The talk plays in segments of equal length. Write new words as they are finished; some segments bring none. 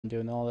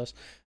doing all this.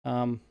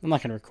 I'm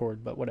not going to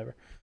record, but whatever.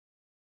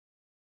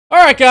 All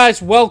right,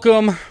 guys,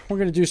 welcome. We're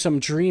going to do some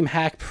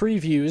Dreamhack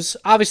previews.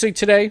 Obviously,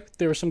 today,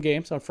 there were some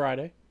games on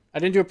Friday. I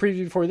didn't do a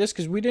preview before this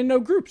because we didn't know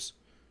groups.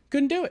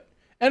 Couldn't do it.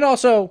 And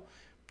also,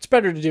 it's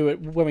better to do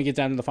it when we get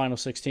down to the final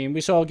 16.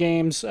 We saw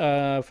games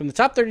from the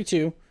top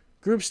 32,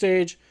 group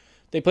stage.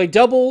 They play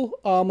double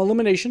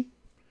elimination.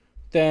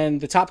 Then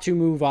the top two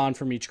move on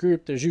from each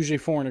group. There's usually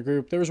 4 in a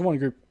group. There was one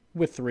group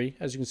with 3,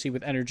 as you can see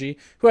with Energy,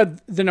 who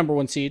had the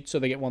 #1 seed, so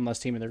they get one less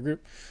team in their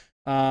group.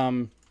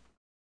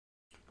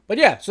 But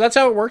yeah, so that's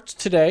how it worked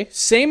today.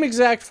 Same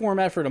exact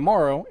format for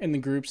tomorrow in the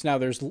groups. Now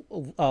there's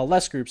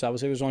less groups,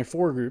 obviously. There's only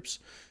 4 groups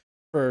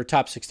for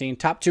top 16.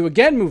 Top 2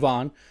 again move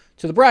on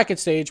to the bracket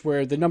stage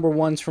where the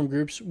 #1s from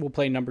groups will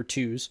play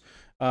 #2s.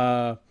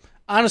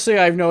 Honestly,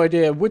 I have no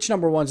idea which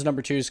 #1s and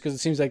 #2s because it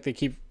seems like they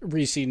keep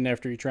reseeding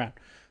after each round.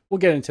 We'll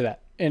get into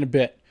that in a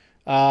bit.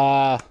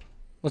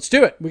 Let's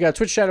do it. We got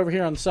Twitch chat over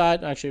here on the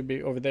side. Actually, it'd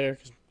be over there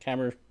because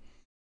camera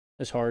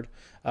is hard.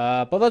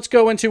 But let's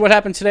go into what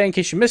happened today in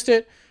case you missed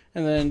it.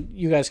 And then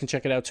you guys can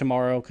check it out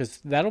tomorrow because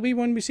that'll be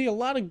when we see a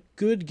lot of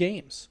good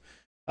games.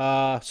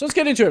 So let's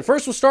get into it.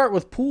 First, we'll start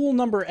with pool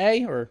number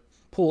A, or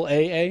pool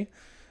AA.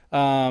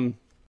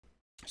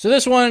 So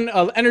this one,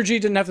 Energy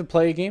didn't have to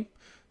play a game.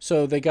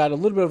 So they got a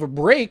little bit of a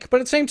break.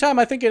 But at the same time,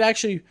 I think it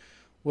actually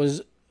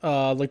was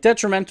like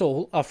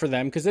detrimental for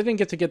them because they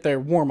didn't get their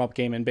warm-up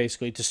game in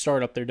basically to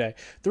start up their day.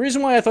 The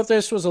reason why I thought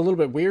this was a little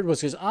bit weird was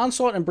because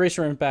Onslaught and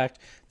Bracer Impact,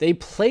 they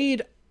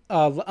played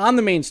on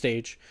the main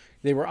stage.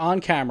 They were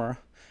on camera.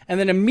 And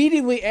then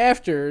immediately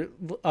after,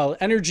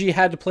 Energy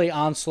had to play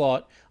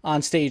Onslaught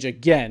on stage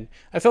again.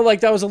 I felt like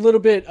that was a little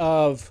bit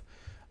of,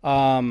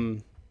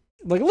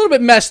 like a little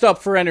bit messed up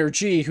for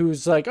Energy,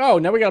 who's like, oh,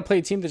 now we got to play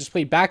a team that just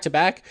played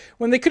back-to-back,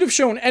 when they could have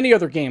shown any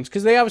other games,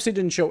 because they obviously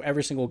didn't show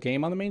every single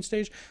game on the main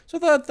stage. So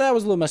I thought that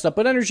was a little messed up.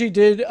 But Energy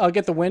did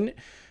get the win,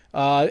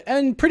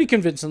 and pretty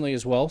convincingly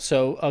as well.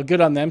 So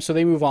good on them. So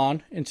they move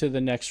on into the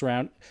next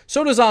round.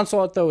 So does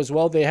Onslaught, though, as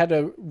well. They had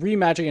a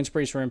rematch against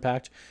Bracer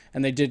Impact,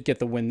 and they did get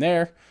the win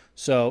there.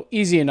 So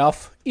easy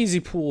enough. Easy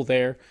pool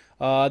there.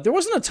 There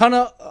wasn't a ton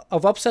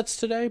of upsets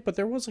today, but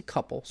there was a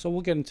couple. So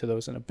we'll get into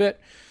those in a bit.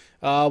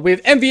 We have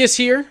Envious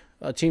here,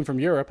 a team from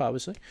Europe,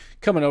 obviously,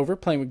 coming over,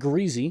 playing with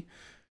Greasy.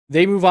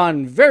 They move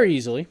on very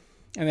easily.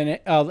 And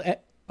then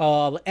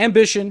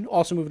Ambition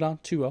also moving on,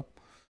 2-0.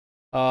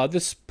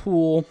 This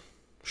pool,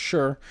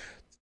 sure.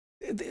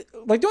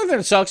 Like, the only thing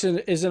that sucks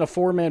is in a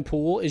 4-man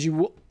pool is you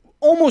will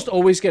almost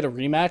always get a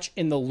rematch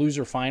in the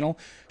loser final.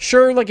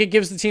 Sure, like, it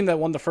gives the team that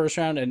won the first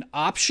round an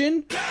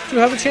option to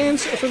have a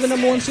chance for the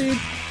 #1 seed.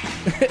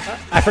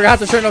 I forgot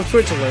to turn off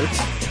Twitch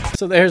alerts.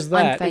 So there's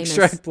that.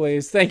 Extract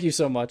Blaze, thank you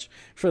so much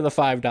for the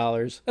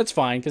 $5. That's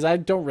fine, because I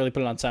don't really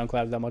put it on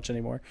SoundCloud that much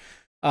anymore.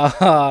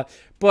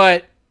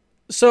 But,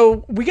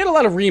 so, we get a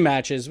lot of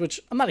rematches, which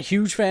I'm not a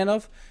huge fan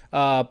of.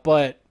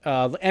 But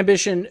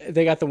Ambition,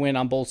 they got the win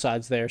on both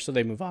sides there, so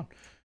they move on.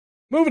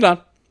 Moving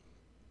on.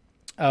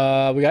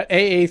 We got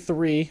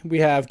AA3. We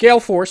have Gale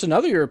Force,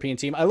 another European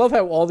team. I love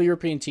how all the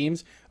European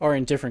teams are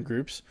in different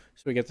groups,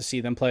 so we get to see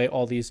them play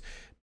all these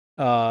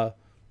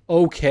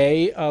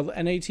okay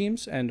NA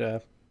teams,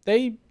 and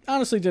they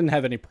honestly didn't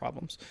have any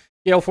problems.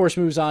 Gale Force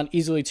moves on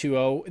easily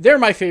 2-0. They're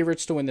my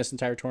favorites to win this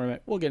entire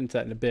tournament. We'll get into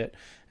that in a bit.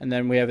 And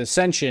then we have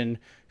Ascension,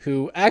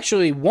 who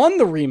actually won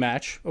the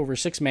rematch over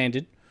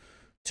 6-manded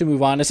to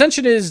move on.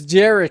 Ascension is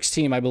Derek's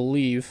team, I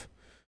believe.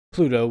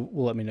 Pluto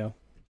will let me know,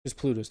 because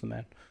Pluto's the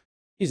man.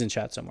 He's in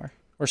chat somewhere.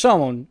 Or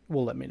someone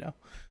will let me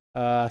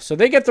know. So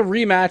they get the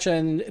rematch,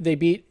 and they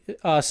beat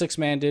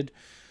 6-manded.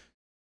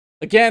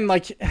 Again,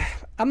 like,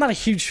 I'm not a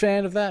huge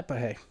fan of that, but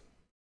hey.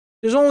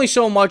 There's only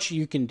so much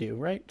you can do,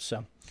 right?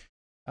 So,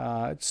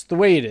 it's the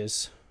way it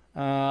is.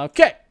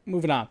 Okay,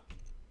 moving on.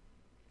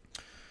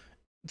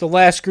 The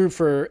last group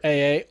for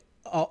AA,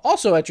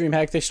 also at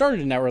Dreamhack, they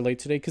started an hour late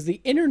today because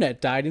the internet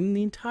died in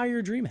the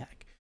entire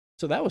Dreamhack.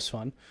 So that was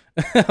fun.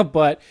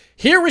 But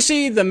here we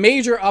see the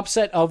major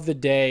upset of the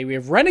day. We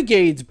have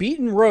Renegades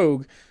beating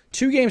Rogue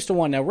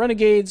 2-1. Now,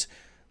 Renegades,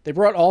 they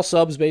brought all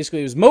subs, basically.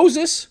 It was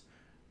Moses,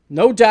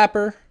 no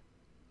Dapper,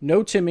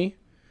 no Timmy.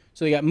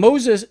 So they got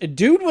Moses, a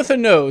dude with a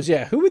nose.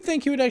 Yeah, who would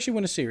think he would actually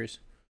win a series?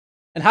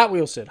 And Hot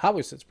Wheels Sid. Hot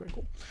Wheels Sid's pretty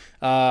cool.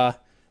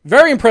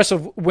 Very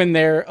impressive win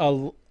there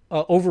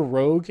over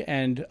Rogue.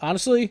 And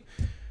honestly,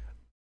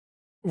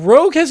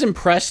 Rogue has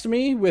impressed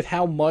me with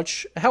how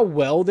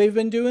well they've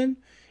been doing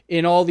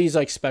in all these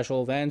like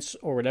special events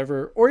or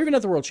whatever, or even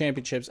at the World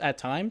Championships at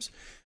times.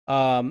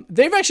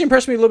 They've actually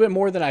impressed me a little bit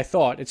more than I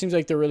thought. It seems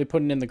like they're really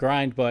putting in the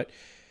grind, but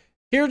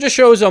here just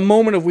shows a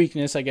moment of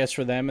weakness, I guess,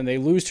 for them, and they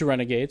lose to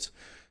Renegades.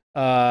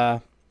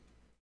 But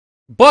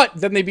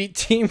then they beat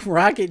Team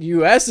Rocket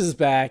US is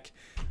back.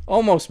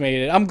 Almost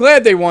made it. I'm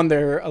glad they won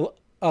their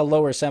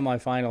lower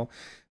semifinal.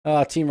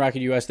 Team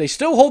Rocket US. They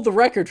still hold the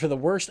record for the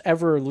worst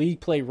ever league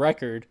play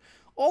record,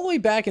 all the way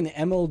back in the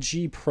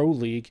MLG Pro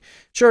League.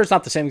 Sure, it's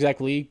not the same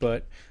exact league,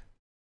 but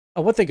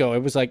what they go?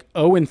 It was like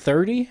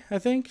 0-30, I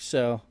think.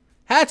 So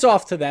hats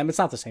off to them. It's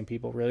not the same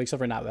people, really, except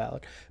for Not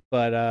Valid.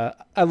 But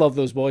I love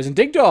those boys. And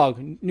Dig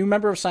Dog, new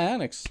member of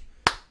Psionics.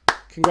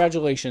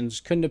 Congratulations.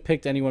 Couldn't have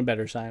picked anyone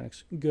better,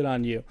 Psionics. Good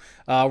on you.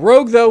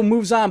 Rogue, though,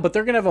 moves on, but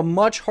they're going to have a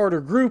much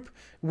harder group,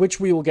 which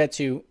we will get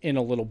to in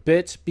a little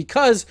bit,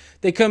 because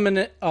they come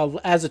in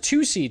as a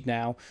 2 seed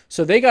now.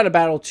 So they got to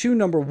battle 2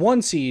 number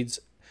 1 seeds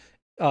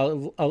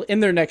in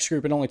their next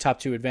group, and only top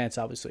 2 advance,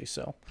 obviously.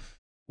 So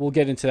we'll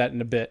get into that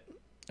in a bit.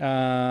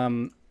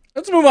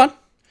 Let's move on.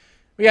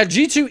 We got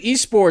G2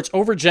 Esports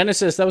over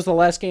Genesis. That was the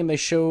last game they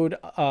showed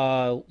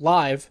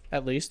live,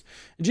 at least.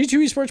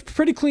 G2 Esports,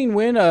 pretty clean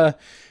win.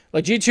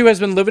 Like G2 has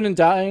been living and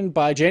dying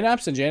by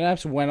JNAPS, and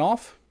JNAPS went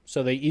off,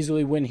 so they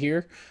easily win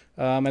here.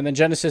 And then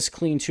Genesis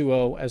clean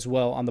 2-0 as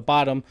well on the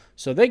bottom,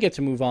 so they get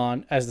to move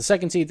on as the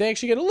 2nd seed. They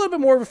actually get a little bit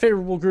more of a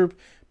favorable group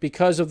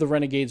because of the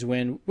Renegades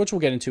win, which we'll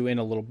get into in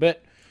a little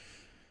bit.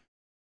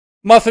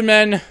 Muffin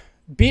Men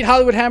beat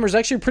Hollywood Hammers.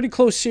 Actually a pretty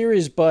close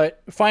series,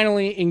 but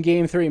finally in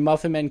Game 3,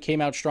 Muffin Men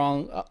came out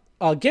strong.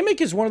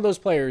 Gimmick is one of those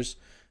players.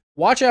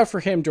 Watch out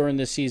for him during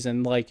this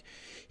season. Like,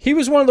 he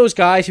was one of those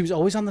guys. He was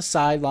always on the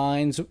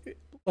sidelines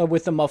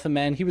with the Muffin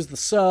Men. He was the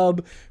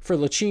sub for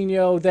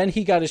Lachino. Then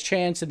he got his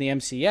chance in the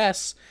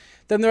MCS.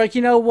 Then they're like,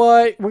 you know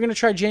what? We're going to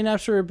try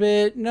JNAPS for a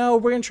bit. No,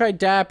 we're going to try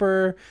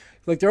Dapper.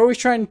 Like, they're always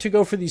trying to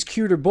go for these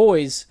cuter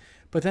boys.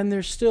 But then there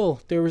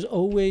was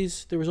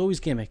always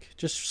Gimmick.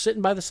 Just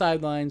sitting by the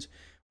sidelines,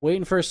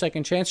 waiting for a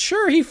second chance.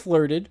 Sure, he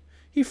flirted.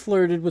 He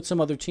flirted with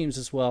some other teams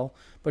as well.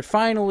 But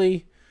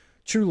finally,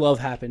 true love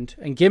happened,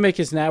 and Gimmick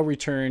is now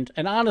returned.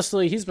 And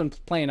honestly, he's been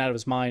playing out of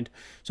his mind.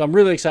 So I'm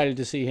really excited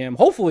to see him.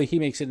 Hopefully, he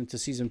makes it into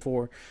Season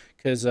 4,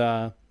 because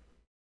I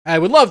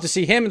would love to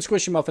see him and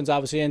Squishy Muffins,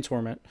 obviously, and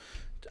Torment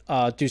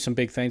do some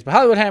big things. But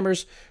Hollywood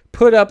Hammers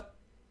put up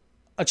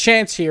a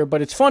chance here,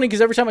 but it's funny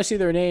because every time I see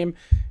their name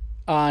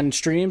on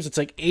streams, it's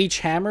like H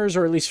Hammers,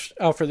 or at least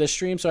for this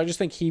stream. So I just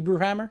think Hebrew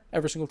Hammer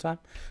every single time.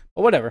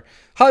 But whatever.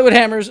 Hollywood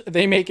Hammers,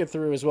 they make it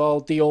through as well.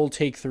 The old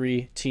Take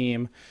 3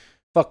 team.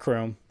 Fuck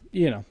Chrome.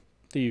 You know,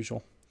 the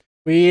usual.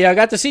 We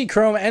got to see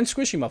Chrome and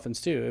Squishy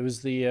Muffins, too. It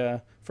was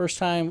the first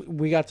time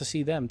we got to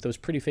see them. Those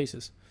pretty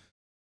faces.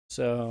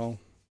 So,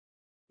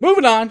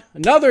 moving on.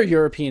 Another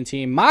European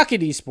team,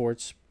 Mocket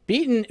Esports,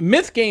 beaten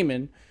Myth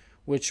Gaming,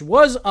 which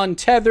was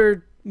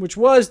Untethered, which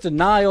was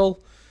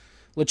Denial,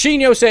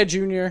 Lachino Sad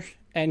Jr.,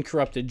 and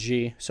Corrupted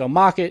G. So,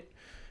 Mocket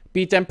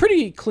beat them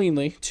pretty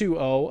cleanly,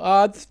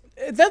 2-0.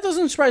 That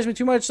doesn't surprise me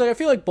too much. Like, I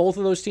feel like both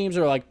of those teams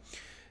are like...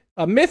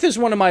 Myth is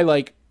one of my,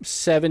 like,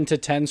 7 to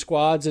 10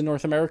 squads in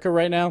North America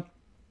right now.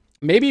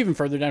 Maybe even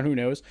further down, who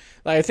knows.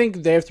 Like, I think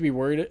they have to be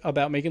worried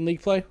about making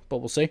league play, but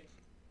we'll see.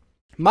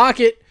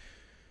 Mocket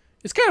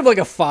is kind of like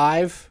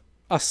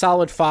a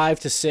solid 5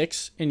 to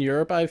 6 in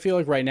Europe, I feel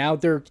like, right now.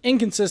 They're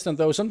inconsistent,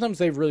 though. Sometimes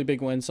they have really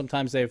big wins.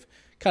 Sometimes they have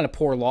kind of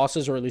poor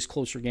losses, or at least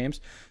closer games.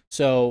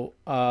 So,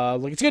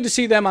 like, it's good to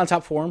see them on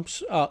top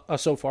forms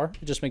so far.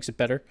 It just makes it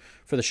better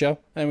for the show.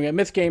 And we got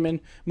Myth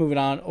Gaming moving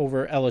on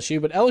over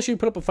LSU. But LSU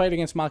put up a fight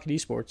against Mocket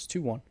Esports,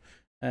 2-1.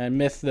 And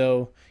Myth,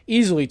 though,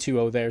 easily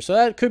 2-0 there. So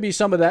that could be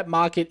some of that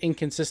Mocket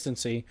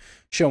inconsistency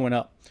showing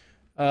up.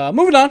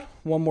 Moving on,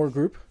 one more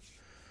group.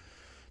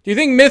 Do you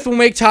think Myth will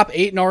make top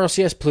 8 in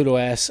RLCS? Pluto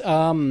asks.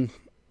 I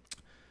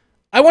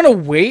want to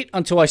wait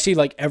until I see,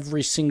 like,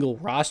 every single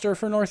roster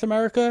for North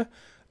America.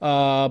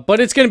 But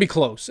it's going to be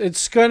close.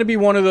 It's going to be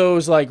one of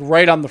those, like,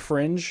 right on the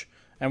fringe,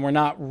 and we're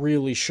not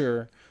really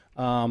sure.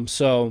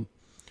 So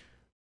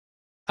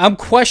I'm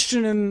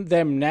questioning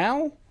them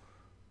now,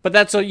 but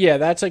that's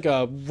like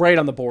a right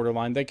on the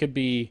borderline. They could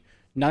be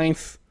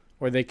 9th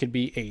or they could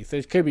be 8th.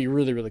 It could be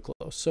really, really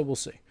close. So we'll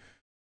see.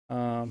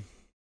 All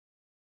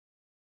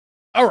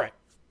right,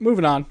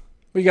 moving on.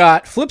 We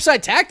got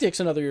Flipside Tactics,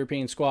 another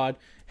European squad,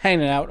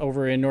 hanging out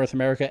over in North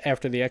America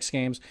after the X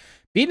Games.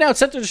 Beating out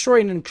Set to Destroy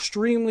in an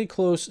extremely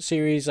close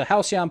series.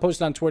 Halcyon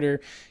posted on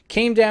Twitter,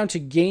 came down to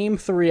Game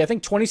 3. I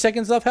think 20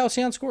 seconds left,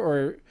 Halcyon score,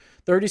 or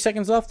 30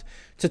 seconds left,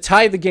 to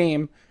tie the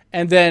game.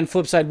 And then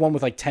Flipside won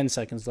with like 10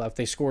 seconds left.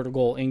 They scored a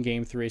goal in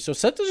Game 3. So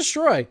Set to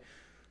Destroy,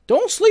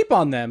 don't sleep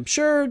on them.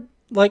 Sure,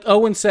 like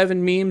 0-7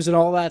 memes and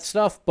all that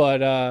stuff,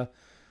 but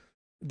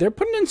they're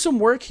putting in some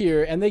work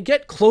here, and they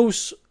get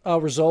close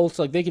results.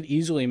 Like, they could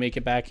easily make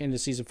it back into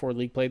Season 4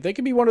 league play. They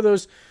could be one of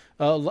those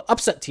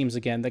upset teams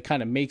again that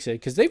kind of makes it,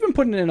 because they've been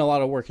putting in a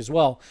lot of work as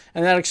well,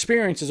 and that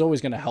experience is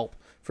always going to help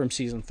from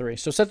Season 3.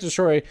 So Set to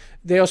Destroy,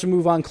 they also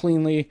move on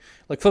cleanly.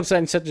 Like, Flipside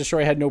and Set to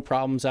Destroy had no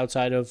problems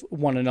outside of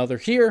one another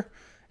here.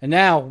 And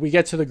now we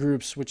get to the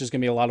groups, which is going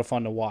to be a lot of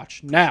fun to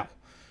watch. Now,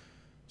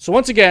 so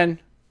once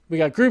again, we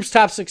got groups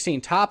top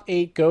 16. Top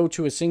 8 go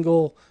to a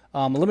single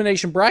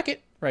elimination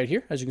bracket right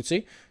here, as you can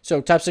see.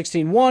 So top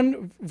 16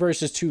 won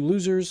versus 2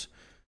 losers,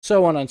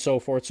 so on and so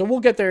forth. So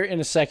we'll get there in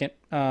a second.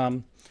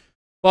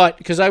 But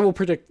because I will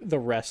predict the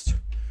rest.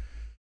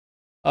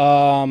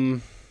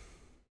 Okay.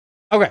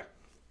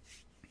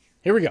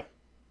 Here we go.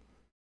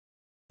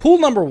 Pool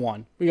number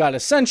 1. We got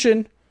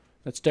Ascension.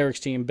 That's Derek's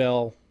team.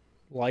 Bell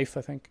Life,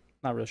 I think.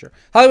 Not really sure.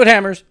 Hollywood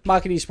Hammers,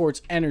 Mocket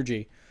Esports,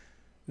 Energy.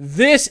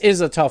 This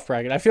is a tough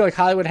bracket. I feel like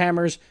Hollywood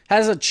Hammers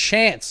has a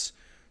chance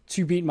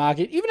to beat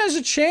Mocket, even has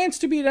a chance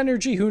to beat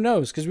Energy. Who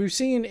knows? Because we've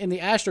seen in the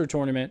Astro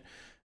tournament,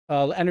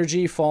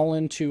 Energy fall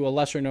into a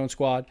lesser-known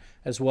squad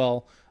as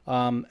well.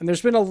 And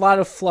there's been a lot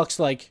of flux.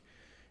 Like,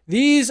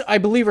 these, I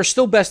believe, are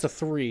still best of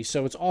 3.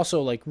 So it's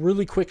also, like,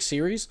 really quick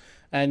series.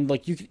 And,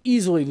 like, you could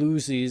easily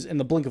lose these in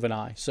the blink of an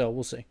eye. So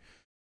we'll see.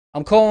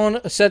 I'm calling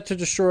a set to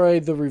destroy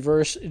the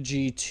reverse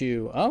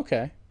G2.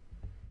 Okay.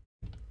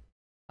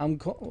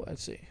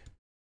 Let's see.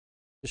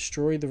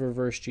 Destroy the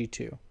reverse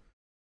G2.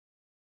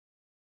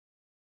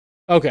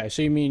 Okay,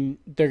 so you mean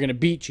they're going to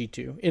beat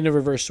G2 in a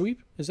reverse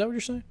sweep? Is that what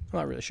you're saying? I'm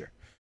not really sure.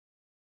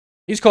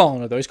 He's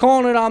calling it, though. He's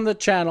calling it on the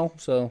channel,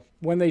 so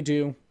when they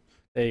do,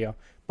 there you go.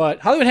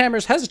 But Hollywood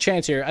Hammers has a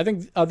chance here. I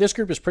think this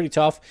group is pretty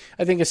tough.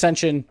 I think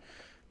Ascension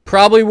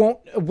probably won't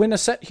win a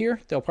set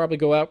here. They'll probably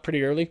go out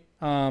pretty early.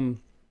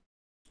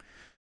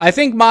 I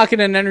think Mocket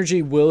and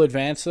Energy will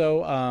advance,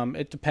 though.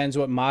 It depends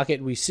what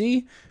Mocket we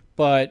see,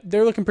 but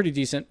they're looking pretty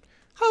decent.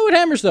 Hollywood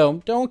Hammers,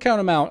 though, don't count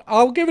them out.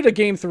 I'll give it a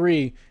game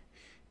 3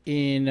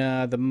 in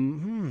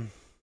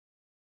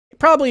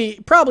probably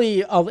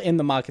in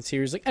the Mocket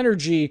series. Like,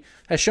 Energy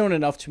has shown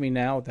enough to me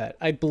now that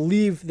I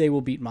believe they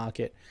will beat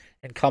Mocket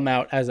and come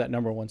out as that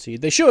 #1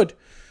 seed. They should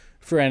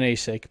for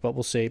NA's sake, but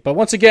we'll see. But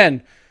once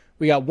again,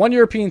 we got one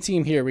European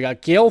team here. We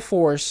got Gale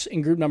Force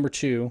in group number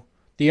 2,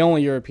 the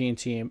only European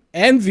team.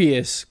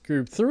 Envious,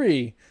 group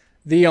 3,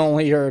 the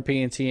only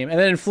European team. And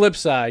then flip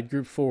side,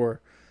 group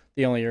 4,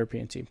 the only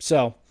European team.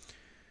 So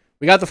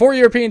we got the 4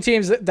 European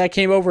teams that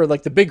came over,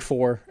 like the big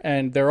 4,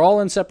 and they're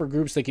all in separate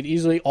groups. They could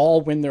easily all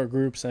win their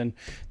groups, and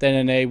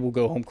then NA will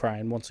go home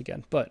crying once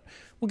again. But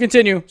we'll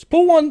continue.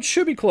 Pool 1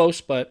 should be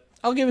close, but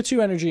I'll give it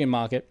to Energy and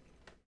Mocket.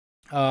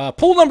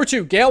 Pool number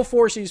 2, Gale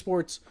Force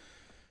Esports.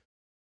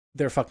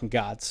 They're fucking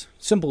gods.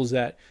 Simple as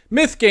that.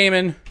 Myth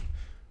Gaming,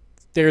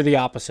 they're the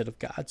opposite of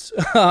gods.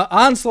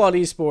 Onslaught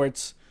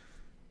Esports,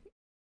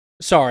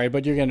 sorry,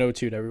 but you're going to know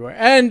toot everywhere.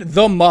 And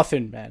the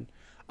Muffin Men.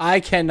 I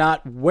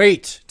cannot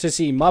wait to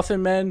see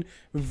Muffin Men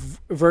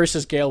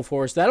versus Gale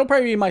Force. That'll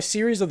probably be my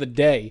series of the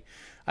day.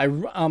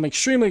 I'm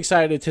extremely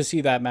excited to see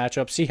that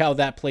matchup, see how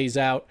that plays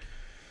out.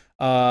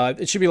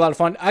 It should be a lot of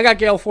fun. I got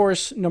Gale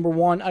Force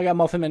 #1. I got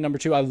Muffin Men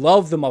 #2. I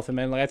love the Muffin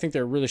Men. Like, I think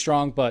they're really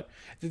strong, but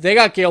they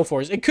got Gale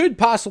Force. It could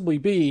possibly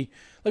be,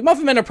 like,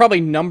 Muffin Men are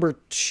probably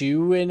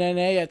 #2 in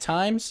NA at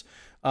times.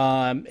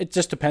 It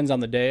just depends on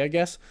the day, I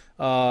guess.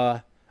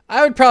 I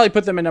would probably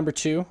put them at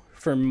 #2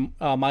 for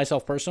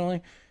myself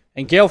personally.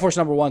 And Gale Force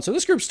 #1. So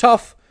this group's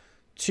tough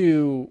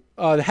to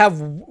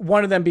have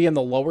one of them be in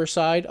the lower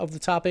side of the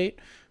top 8.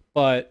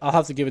 But I'll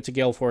have to give it to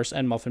Gale Force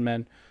and Muffin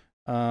Men.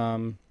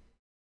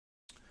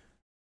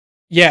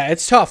 Yeah,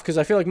 it's tough because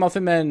I feel like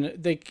Muffin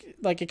Men,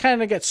 it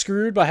kind of get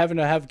screwed by having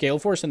to have Gale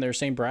Force in their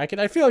same bracket.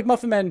 I feel like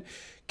Muffin Men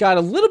got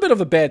a little bit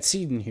of a bad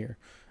seeding here.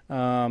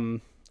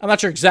 I'm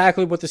not sure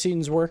exactly what the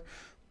seedings were,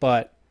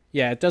 but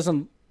yeah, it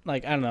doesn't, I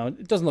don't know,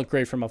 it doesn't look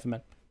great for Muffin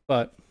Men.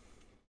 But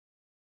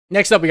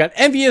next up, we got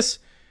Envious,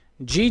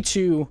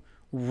 G2,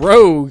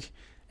 Rogue,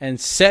 and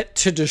Set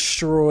to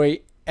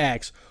Destroy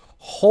X.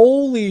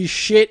 Holy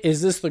shit,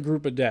 is this the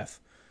group of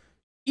death?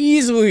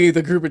 Easily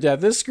the group of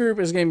death. This group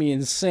is going to be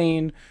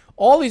insane.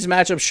 All these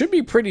matchups should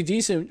be pretty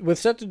decent, with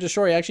Set to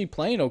Destroy actually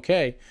playing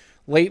okay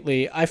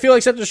lately. I feel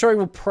like Set to Destroy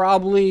will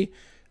probably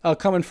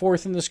come in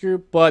 4th in this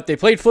group, but they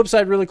played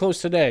Flipside really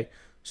close today,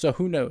 so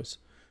who knows?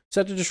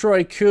 Set to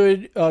Destroy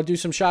could do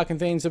some shocking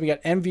things. Then we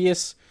got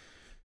Envious.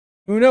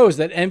 Who knows?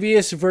 That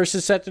Envious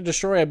versus Set to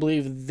Destroy, I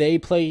believe they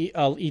play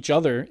each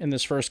other in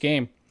this first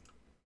game.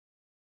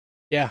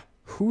 Yeah,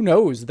 who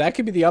knows? That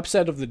could be the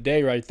upset of the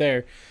day right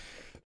there.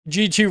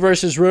 G2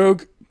 versus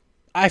Rogue.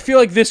 I feel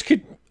like this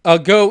could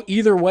go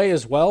either way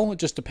as well. It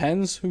just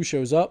depends who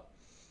shows up.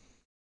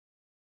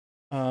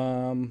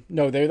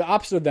 No, they're the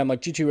opposite of them.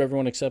 Like G2,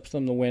 everyone accepts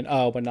them to win.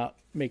 Oh, but not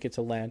make it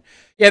to LAN.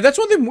 Yeah, that's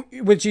one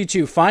thing with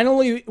G2.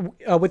 Finally,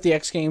 with the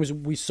X Games,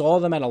 we saw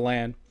them at a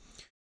LAN.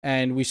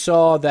 And we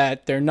saw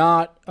that they're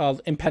not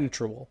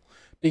impenetrable.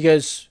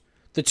 Because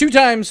the 2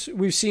 times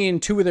we've seen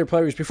 2 of their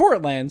players before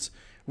it lands,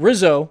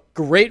 Rizzo,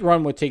 great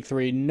run with Take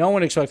 3. No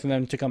one expected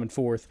them to come in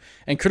 4th.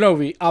 And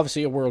Konovi,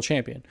 obviously a world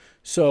champion.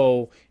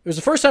 So it was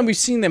the first time we've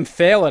seen them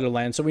fail at a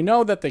LAN. So we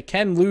know that they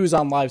can lose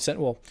on live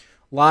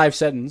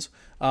settings.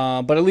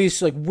 But at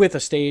least like with a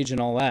stage and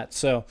all that.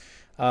 So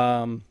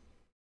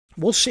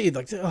we'll see.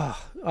 Like,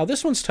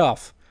 this one's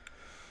tough.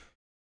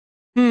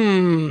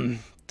 The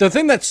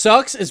thing that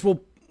sucks is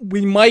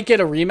we might get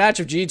a rematch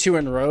of G2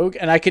 and Rogue,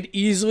 and I could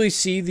easily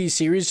see these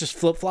series just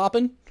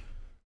flip-flopping.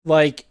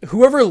 Like,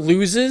 whoever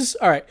loses,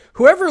 all right,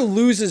 whoever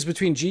loses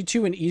between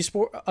G2 and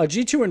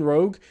G2 and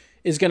Rogue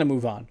is going to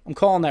move on. I'm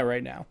calling that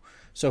right now.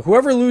 So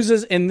whoever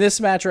loses in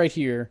this match right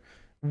here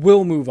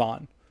will move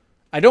on.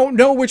 I don't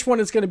know which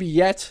one it's going to be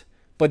yet,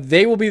 but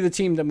they will be the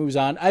team that moves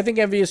on. I think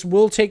Envious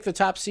will take the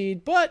top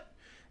seed, but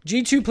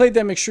G2 played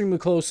them extremely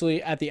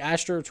closely at the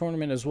Astro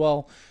tournament as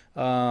well.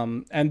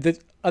 And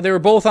they were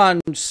both on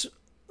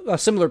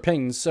similar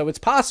pings, so it's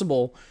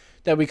possible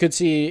that we could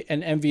see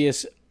an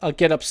Envious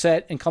get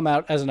upset and come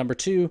out as a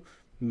 #2,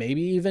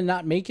 maybe even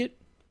not make it.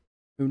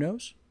 Who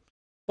knows?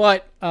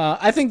 But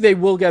I think they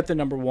will get the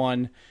number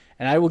 1,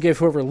 and I will give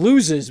whoever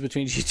loses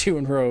between G2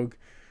 and Rogue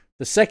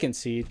the 2nd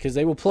seed, because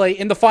they will play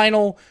in the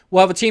final.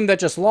 We'll have a team that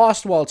just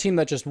lost while a team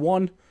that just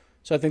won.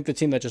 So I think the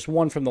team that just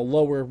won from the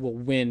lower will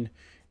win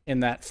in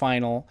that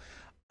final.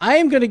 I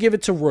am going to give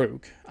it to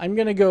Rogue. I'm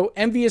going to go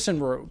Envious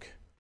and Rogue.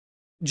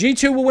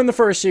 G2 will win the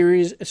first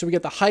series, so we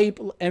get the hype,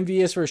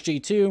 Envious versus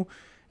G2,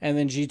 and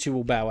then G2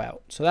 will bow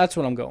out. So that's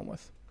what I'm going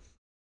with.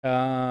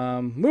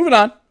 Moving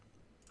on.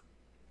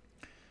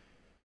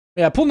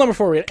 Yeah, pool number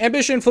 4. We had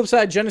Ambition,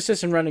 Flipside,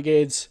 Genesis, and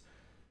Renegades.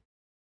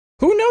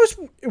 Who knows?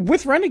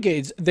 With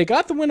Renegades, they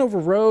got the win over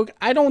Rogue.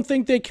 I don't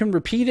think they can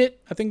repeat it.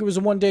 I think it was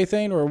a one-day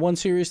thing or a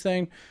one-series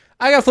thing.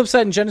 I got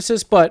Flipside and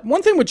Genesis, but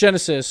one thing with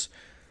Genesis,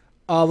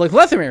 like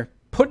Lethamyr,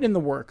 putting in the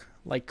work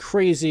like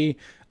crazy.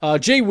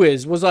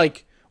 J-Wiz was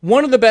like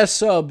one of the best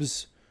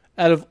subs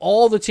out of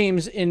all the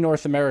teams in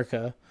North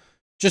America.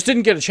 Just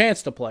didn't get a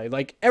chance to play.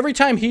 Like, every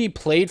time he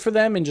played for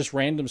them and just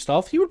random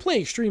stuff, he would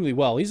play extremely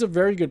well. He's a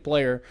very good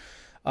player.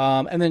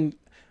 And then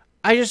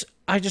I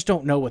just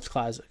don't know with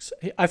Classics.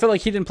 I feel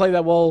like he didn't play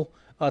that well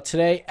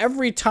today.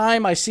 Every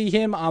time I see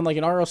him on like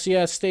an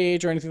RLCS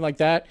stage or anything like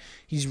that,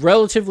 he's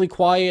relatively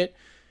quiet.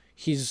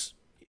 He's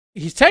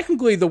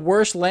technically the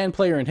worst LAN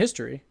player in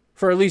history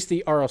for at least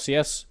the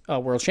RLCS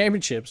World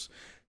Championships.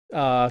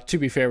 To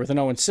be fair, with an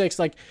 0-6,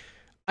 like,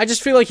 I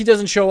just feel like he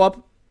doesn't show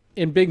up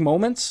in big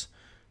moments.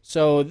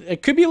 So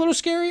it could be a little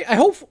scary. I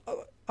hope,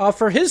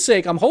 for his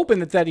sake, I'm hoping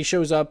that he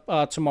shows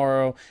up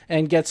tomorrow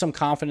and gets some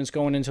confidence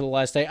going into the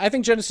last day. I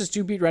think Genesis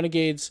do beat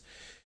Renegades.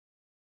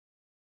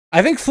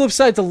 I think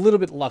Flipside's a little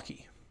bit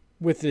lucky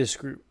with this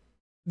group.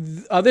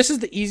 This is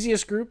the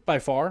easiest group by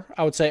far,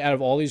 I would say, out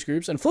of all these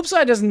groups. And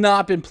Flipside has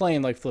not been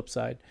playing like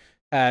Flipside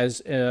has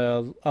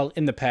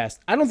in the past.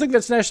 I don't think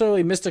that's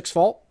necessarily Mystic's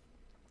fault.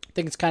 I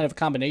think it's kind of a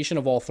combination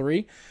of all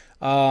three.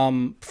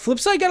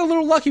 Flipside got a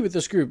little lucky with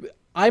this group.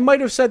 I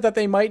might have said that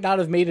they might not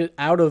have made it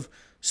out of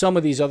some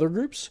of these other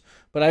groups,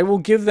 but I will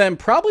give them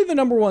probably the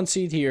number 1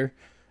 seed here.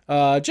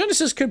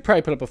 Genesis could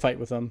probably put up a fight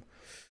with them.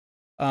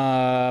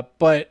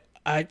 But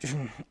I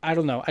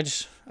don't know. I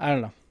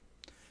don't know.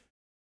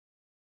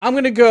 I'm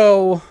going to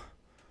go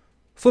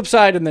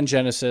Flipside and then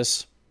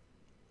Genesis.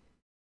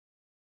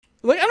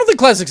 Like, I don't think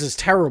Classics is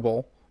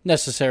terrible,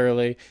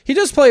 necessarily. He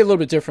does play a little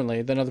bit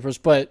differently than other players,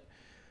 but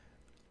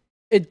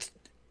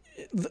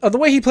the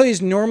way he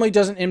plays normally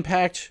doesn't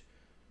impact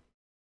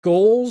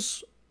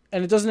goals,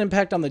 and it doesn't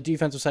impact on the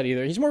defensive side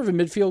either. He's more of a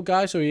midfield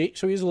guy, so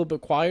he's a little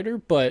bit quieter,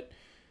 but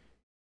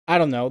I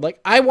don't know.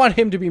 Like, I want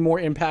him to be more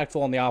impactful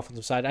on the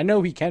offensive side. I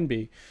know he can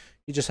be.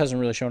 He just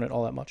hasn't really shown it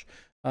all that much.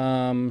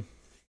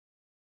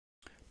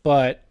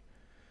 But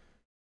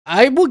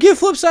I will give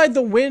Flipside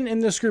the win in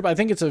this group. I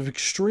think it's an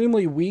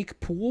extremely weak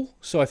pool,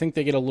 so I think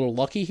they get a little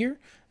lucky here,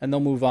 and they'll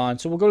move on.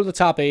 So we'll go to the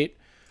top 8.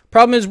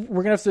 Problem is,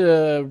 we're going to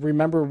have to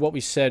remember what we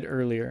said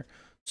earlier.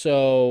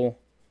 So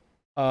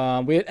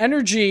we had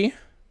Energy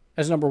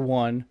as number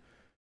 1.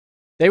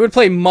 They would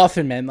play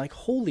Muffin Men. Like,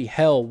 holy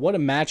hell, what a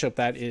matchup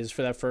that is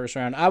for that first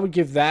round. I would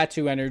give that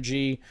to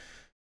Energy.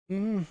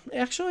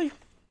 Actually,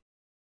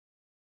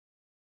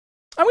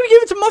 I'm going to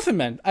give it to Muffin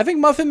Men. I think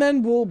Muffin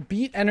Men will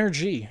beat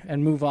Energy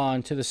and move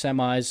on to the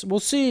semis. We'll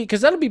see,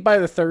 because that'll be by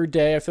the 3rd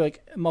day. I feel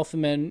like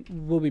Muffin Men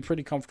will be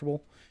pretty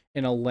comfortable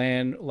in a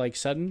LAN-like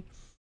setting.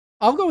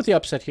 I'll go with the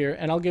upset here,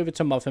 and I'll give it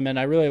to Muffin Men.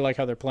 I really like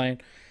how they're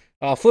playing.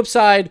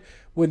 Flipside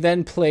would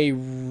then play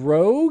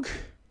Rogue.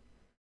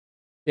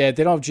 Yeah,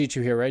 they don't have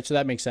G2 here, right? So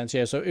that makes sense.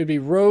 Yeah, so it would be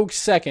Rogue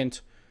 2nd.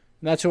 And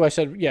that's who I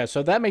said. Yeah,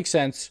 so that makes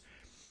sense.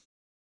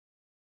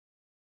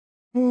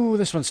 Ooh,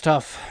 this one's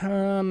tough.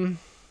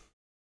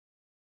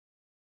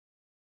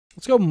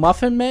 Let's go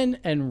Muffin Men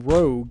and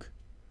Rogue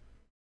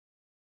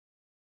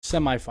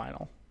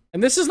semifinal.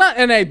 And this is not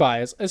NA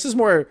bias. This is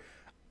more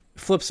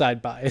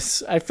Flipside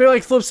bias. I feel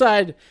like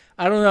Flipside,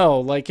 I don't know,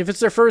 like if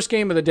it's their first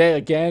game of the day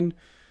again,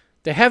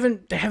 they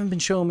haven't been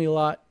showing me a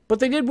lot. But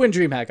they did win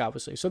Dreamhack,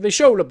 obviously. So they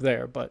showed up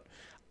there, but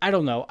I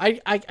don't know. I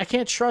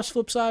can't trust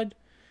Flipside.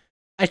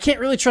 I can't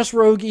really trust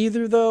Rogue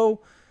either,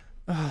 though.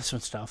 Oh, this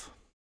one's tough.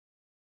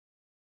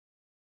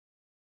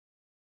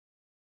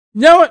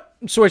 You know what?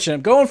 I'm switching.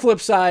 I'm going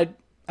Flipside.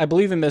 I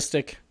believe in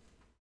Mystic.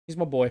 He's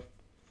my boy.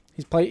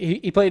 He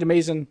played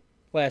amazing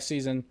last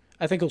season.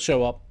 I think he'll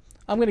show up.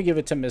 I'm going to give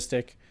it to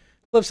Mystic.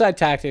 Flipside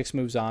Tactics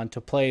moves on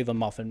to play the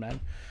Muffin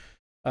Men.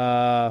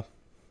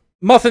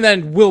 Muffin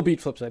Men will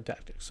beat Flipside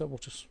Tactics, so we'll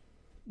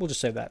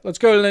just say that. Let's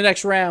go to the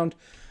next round.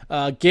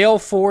 Gale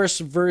Force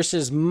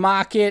versus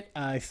Mocket.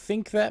 I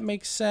think that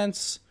makes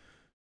sense.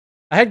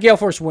 I had Gale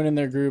Force winning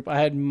their group. I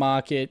had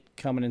Mocket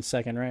coming in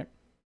 2nd, right?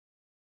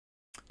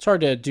 It's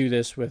hard to do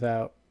this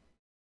without...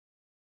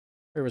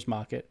 Where was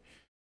Mocket?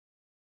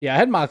 Yeah, I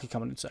had Mocket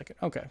coming in 2nd.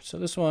 Okay, so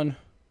this one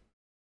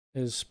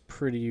is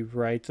pretty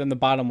right. Then the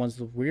bottom one's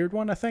the weird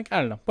one, I think.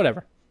 I don't know.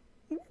 Whatever.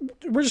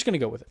 We're just going to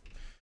go with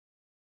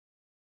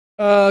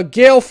it.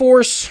 Gale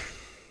Force.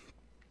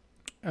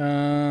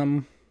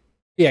 Yeah,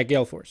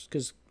 Gale Force.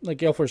 Because, like,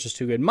 Gale Force is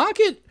too good.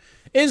 Mocket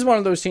is one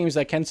of those teams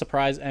that can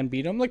surprise and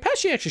beat them. Like,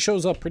 Pesci actually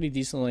shows up pretty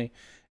decently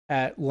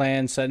at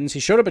LAN settings.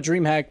 He showed up at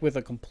Dreamhack with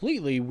a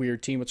completely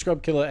weird team with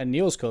Scrub Killer and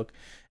Niels Cook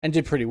and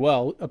did pretty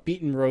well.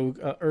 Beaten Rogue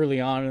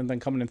early on and then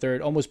coming in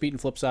third. Almost beaten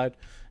Flipside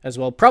as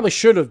well. Probably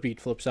should have beat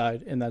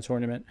Flipside in that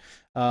tournament.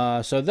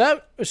 So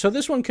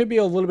this one could be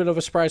a little bit of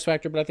a surprise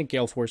factor, but I think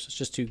Gale Force is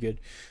just too good.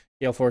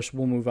 Gale Force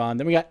will move on.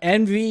 Then we got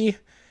Envy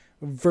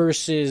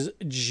versus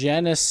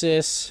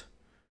Genesis.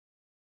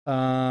 So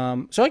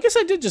I guess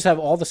I did just have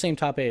all the same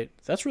top 8.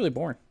 That's really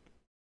boring.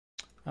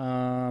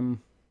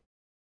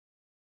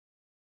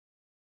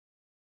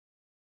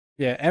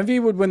 Yeah, Envy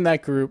would win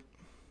that group.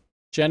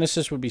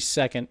 Genesis would be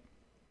second.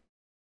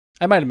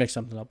 I might have mixed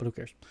something up, but who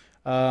cares?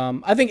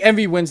 I think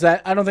Envy wins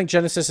that. I don't think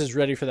Genesis is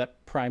ready for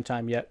that prime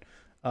time yet.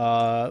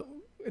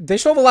 They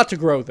still have a lot to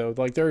grow, though.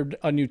 Like, they're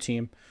a new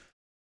team.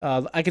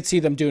 I could see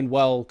them doing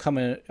well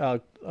coming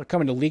to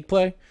league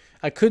play.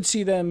 I could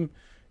see them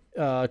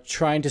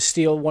trying to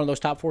steal one of those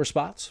top 4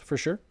 spots, for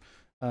sure.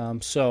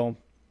 So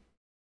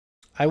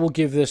I will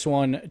give this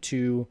one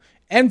to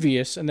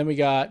Envious, and then we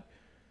got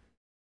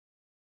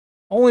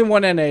only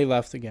one NA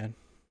left again.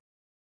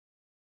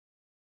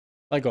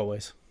 Like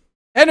always.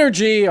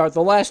 Energy are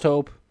the last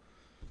hope.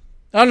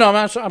 Oh, no,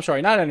 I'm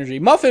sorry, not Energy.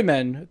 Muffin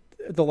Men,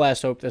 the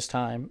last hope this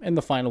time in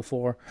the Final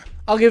 4.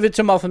 I'll give it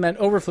to Muffin Men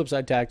over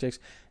Flipside Tactics.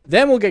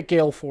 Then we'll get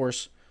Gale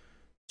Force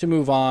to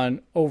move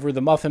on over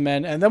the Muffin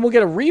Men. And then we'll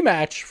get a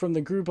rematch from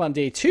the group on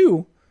day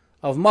 2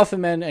 of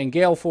Muffin Men and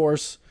Gale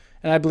Force.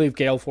 And I believe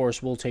Gale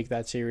Force will take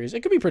that series. It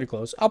could be pretty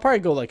close. I'll probably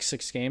go like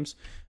 6 games.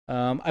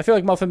 I feel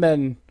like Muffin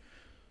Men,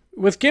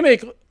 with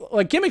Gimmick,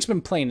 like Gimmick's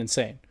been playing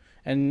insane.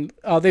 And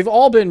they've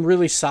all been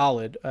really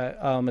solid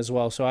as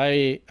well. So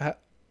I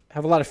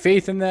have a lot of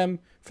faith in them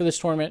for this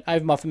tournament. I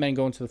have Muffin Men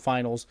going to the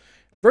finals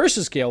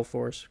versus Gale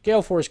Force.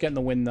 Gale Force getting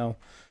the win, though.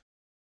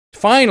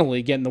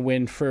 Finally getting the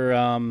win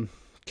for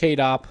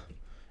K-Dop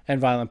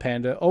and Violent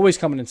Panda. Always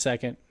coming in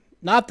second.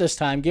 Not this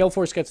time. Gale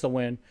Force gets the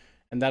win,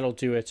 and that'll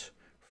do it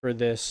for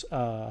this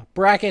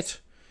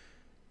bracket.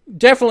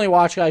 Definitely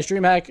watch, guys.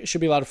 Dreamhack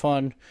should be a lot of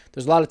fun.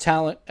 There's a lot of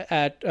talent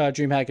at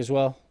Dreamhack as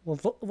well.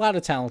 A lot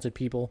of talented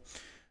people.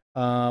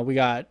 We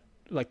got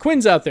like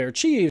Quinn's out there,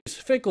 Chiefs,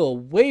 Fickle,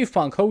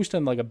 Wavepunk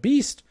hosting like a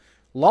beast,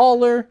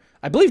 Lawler.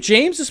 I believe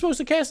James is supposed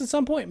to cast at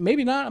some point.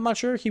 Maybe not. I'm not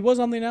sure. He was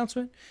on the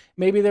announcement.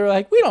 Maybe they were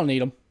like, we don't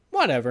need him.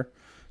 Whatever.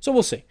 So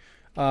we'll see.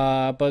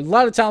 But a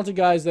lot of talented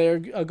guys there.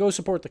 Go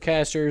support the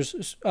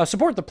casters.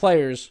 Support the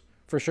players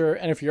for sure.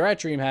 And if you're at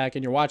Dreamhack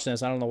and you're watching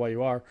this, I don't know why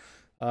you are.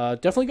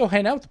 Definitely go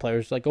hang out with the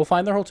players. Like, go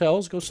find their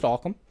hotels, go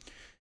stalk them,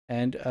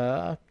 and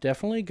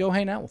definitely go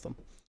hang out with them,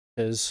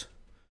 because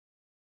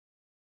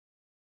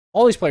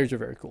all these players are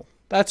very cool.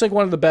 That's like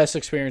one of the best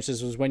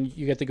experiences was when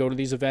you get to go to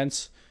these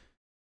events.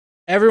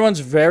 Everyone's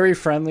very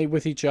friendly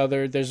with each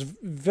other. There's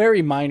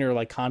very minor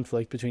like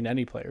conflict between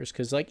any players,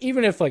 because like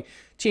even if like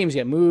teams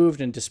get moved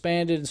and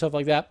disbanded and stuff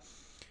like that,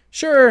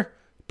 sure,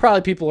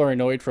 probably people are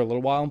annoyed for a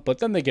little while, but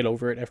then they get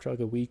over it after like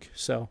a week.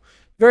 So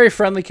very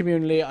friendly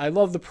community. I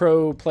love the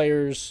pro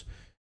players,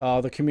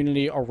 the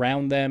community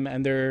around them,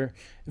 and they're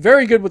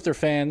very good with their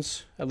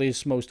fans, at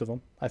least most of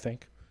them, I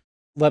think.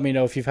 Let me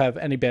know if you have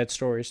any bad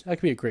stories. That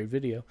could be a great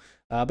video.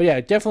 But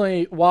yeah,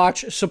 definitely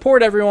watch,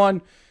 support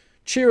everyone,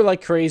 cheer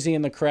like crazy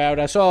in the crowd.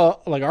 I saw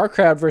like our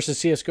crowd versus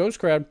CSGO's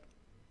crowd.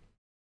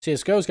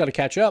 CSGO's got to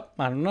catch up.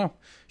 I don't know.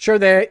 Sure,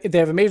 they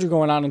have a major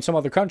going on in some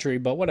other country,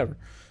 but whatever.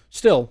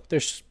 Still,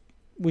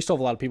 we still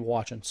have a lot of people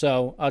watching.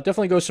 So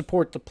definitely go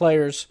support the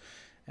players.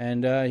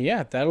 And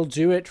yeah, that'll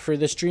do it for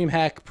this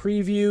DreamHack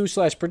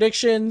preview /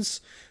 predictions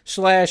 /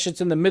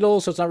 it's in the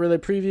middle, so it's not really a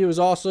preview. It's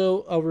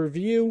also a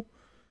review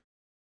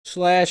 /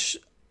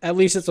 at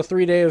least it's a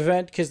 3-day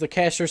event, because the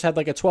casters had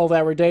like a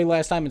 12-hour day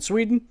last time in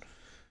Sweden.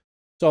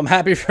 So I'm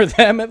happy for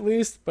them at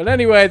least. But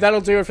anyway,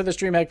 that'll do it for this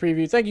DreamHack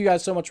preview. Thank you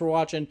guys so much for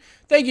watching.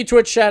 Thank you,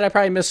 Twitch chat. I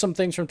probably missed some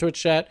things from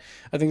Twitch chat.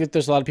 I think that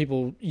there's a lot of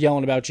people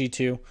yelling about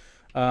G2.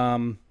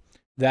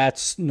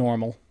 That's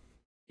normal.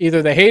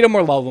 Either they hate them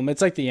or love them.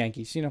 It's like the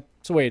Yankees, you know.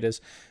 It's the way it is.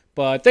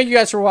 But thank you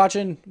guys for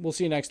watching. We'll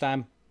see you next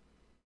time.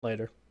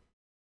 Later.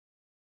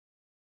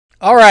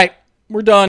 All right. We're done.